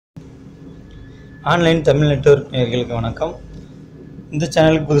Online Tamil network நேயர்களுக்கு வணக்கம். இந்த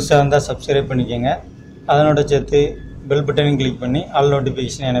சேனலுக்கு புதுசாக இருந்தால் சப்ஸ்கிரைப் பண்ணிக்கோங்க. அதனோட சேர்த்து பெல் பட்டனையும் கிளிக் பண்ணி ஆல்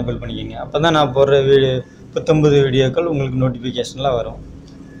நோட்டிஃபிகேஷனை எனேபிள் பண்ணிக்கோங்க. அப்போ தான் நான் போடுற புத்தம்புது வீடியோக்கள் உங்களுக்கு நோட்டிஃபிகேஷனில் வரும்.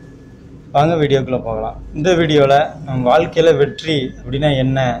 வாங்க வீடியோக்குள்ளே போகலாம். இந்த வீடியோவில் நம்ம வாழ்க்கையில் வெற்றி அப்படின்னா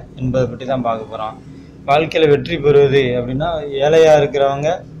என்ன என்பதை பற்றி தான் பார்க்க போகிறோம். வாழ்க்கையில் வெற்றி பெறுவது அப்படின்னா ஏழையாக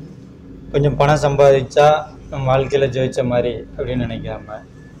இருக்கிறவங்க கொஞ்சம் பணம் சம்பாதிச்சா நம்ம வாழ்க்கையில் ஜெயிச்ச மாதிரி அப்படின்னு நினைக்கிறாங்க.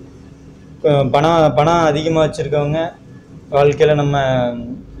 பணம் அதிகமாக வச்சுருக்கவங்க வாழ்க்கையில் நம்ம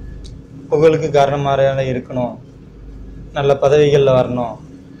புகழுக்கு காரணமாக இருக்கணும், நல்ல பதவிகளில் வரணும்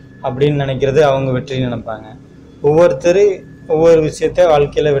அப்படின்னு நினைக்கிறது அவங்க வெற்றின்னு நினைப்பாங்க. ஒவ்வொருத்தர் ஒவ்வொரு விஷயத்த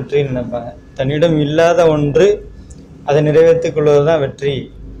வாழ்க்கையில் வெற்றின்னு நினைப்பாங்க. தன்னிடம் இல்லாத ஒன்று அதை நிறைவேற்றிக் கொள்வது தான் வெற்றி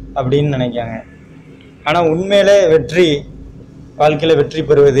அப்படின்னு நினைக்காங்க. ஆனால் உண்மையிலே வெற்றி, வாழ்க்கையில் வெற்றி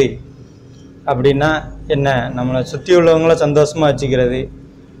பெறுவது அப்படின்னா என்ன? நம்மளை சுற்றி உள்ளவங்கள சந்தோஷமாக வச்சுக்கிறது,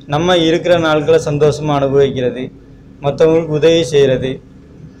 நம்ம இருக்கிற நாட்களை சந்தோஷமாக அனுபவிக்கிறது, மற்றவங்களுக்கு உதவி செய்கிறது,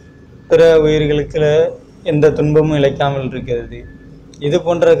 பிற உயிர்களுக்கு எந்த துன்பமும் இழைக்காமல் இருக்கிறது. இது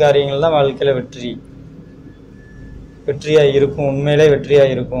போன்ற காரியங்கள் தான் வாழ்க்கையில் வெற்றியாக இருக்கும், உண்மையிலே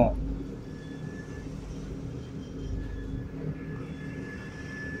வெற்றியாக இருக்கும்.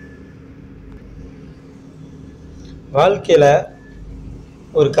 வாழ்க்கையில்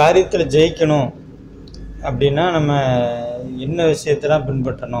ஒரு காரியத்தில் ஜெயிக்கணும் அப்படின்னா நம்ம என்ன விஷயத்தெல்லாம்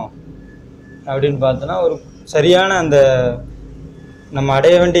பின்பற்றணும் அப்படின்னு பார்த்தோன்னா, ஒரு சரியான அந்த நம்ம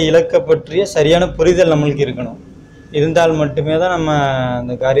அடைய வேண்டிய இலக்கை பற்றிய சரியான புரிதல் நம்மளுக்கு இருக்கணும். இருந்தால் மட்டுமே தான் நம்ம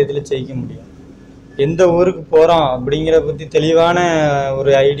அந்த காரியத்தில் ஜெயிக்க முடியும். எந்த ஊருக்கு போகிறோம் அப்படிங்கிற பற்றி தெளிவான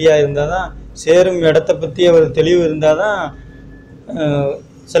ஒரு ஐடியா இருந்தால் தான், சேரும் இடத்த பற்றிய ஒரு தெளிவு இருந்தால் தான்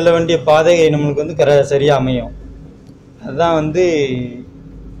செல்ல வேண்டிய பாதை நம்மளுக்கு வந்து சரியாக அமையும். அதுதான்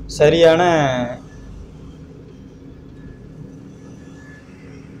சரியான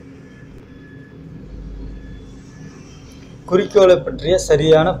குறிக்கோளை பற்றிய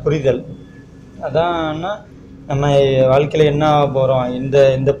சரியான புரிதல். அதான்னா நம்ம வாழ்க்கையில் என்ன ஆக போகிறோம்,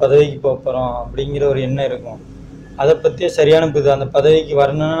 இந்த பதவிக்கு போக போகிறோம் அப்படிங்கிற ஒரு எண்ணம் இருக்கும். அதை பற்றிய சரியான புரிதல். அந்த பதவிக்கு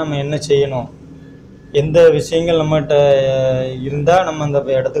வரணும்னா நம்ம என்ன செய்யணும், எந்த விஷயங்கள் நம்மகிட்ட இருந்தால் நம்ம அந்த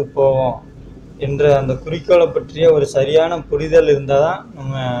இடத்துக்கு போவோம் என்ற அந்த குறிக்கோளை பற்றிய ஒரு சரியான புரிதல் இருந்தால் தான்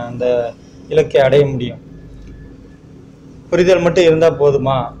நம்ம அந்த இலக்கை அடைய முடியும். புரிதல் மட்டும் இருந்தால்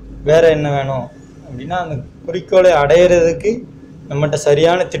போதுமா, வேறு என்ன வேணும் அப்படின்னா, அந்த குறிக்கோளை அடையிறதுக்கு நம்மகிட்ட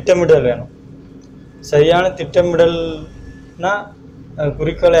சரியான திட்டமிடல் வேணும். சரியான திட்டமிடல்னா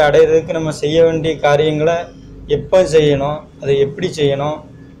குறிக்கோளை அடையிறதுக்கு நம்ம செய்ய வேண்டிய காரியங்களை எப்போ செய்யணும், அதை எப்படி செய்யணும்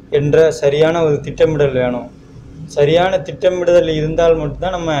என்ற சரியான ஒரு திட்டமிடல் வேணும். சரியான திட்டமிடுதல் இருந்தால்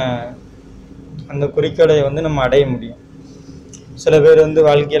மட்டும்தான் நம்ம அந்த குறிக்கோளை நம்ம அடைய முடியும். சில பேர்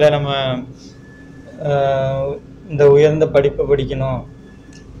வாழ்க்கையில் நம்ம இந்த உயர்ந்த படிப்பை படிக்கணும்,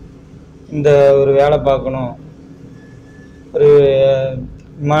 இந்த ஒரு வேலை பார்க்கணும், ஒரு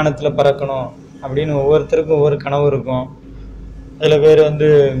விமானத்தில் பறக்கணும் அப்படின்னு ஒவ்வொருத்தருக்கும் ஒவ்வொரு கனவு இருக்கும். அதில் பேர்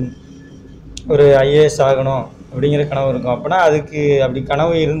ஒரு ஐஏஎஸ் ஆகணும் அப்படிங்கிற கனவு இருக்கும். அப்படின்னா அதுக்கு அப்படி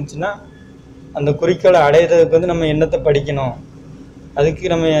கனவு இருந்துச்சுன்னா அந்த குறிக்கோளை அடையிறதுக்கு நம்ம என்னத்தை படிக்கணும், அதுக்கு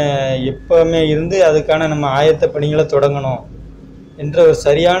நம்ம எப்போவுமே இருந்து அதுக்கான நம்ம ஆயத்த பணிகளை தொடங்கணும் என்ற ஒரு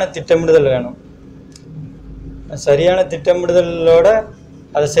சரியான திட்டமிடுதல் வேணும். சரியான திட்டமிடுதலோட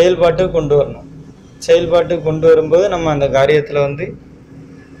அதை செயல்பாட்டுக்கு கொண்டு வரணும். செயல்பாட்டுக்கு கொண்டு வரும்போது நம்ம அந்த காரியத்தில்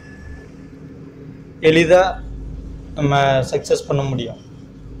எளிதாக நம்ம சக்ஸஸ் பண்ண முடியும்.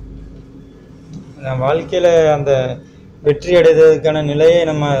 வாழ்க்கையில் அந்த வெற்றி அடைவதற்கான நிலையை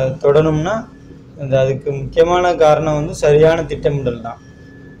நம்ம தொடணும்னா அதுக்கு முக்கியமான காரணம் சரியான திட்டமிடல் தான்.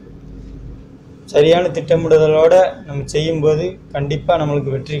 சரியான திட்டமிடுதலோடு நம்ம செய்யும்போது கண்டிப்பாக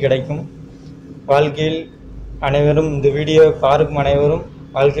நம்மளுக்கு வெற்றி கிடைக்கும். வாழ்க்கையில் அனைவரும், இந்த வீடியோ பார்க்கும் அனைவரும்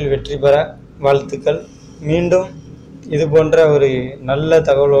வாழ்க்கையில் வெற்றி பெற வாழ்த்துக்கள். மீண்டும் இது போன்ற ஒரு நல்ல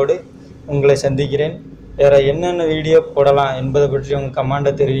தகவலோடு உங்களை சந்திக்கிறேன். வேறு என்னென்ன வீடியோ போடலாம் என்பதை பற்றி உங்கள்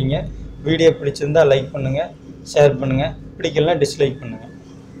கமெண்டை தெரிவிங்க. வீடியோ பிடிச்சிருந்தால் லைக் பண்ணுங்கள், ஷேர் பண்ணுங்கள், பிடிக்கலனா டிஸ்லைக் பண்ணுங்கள்.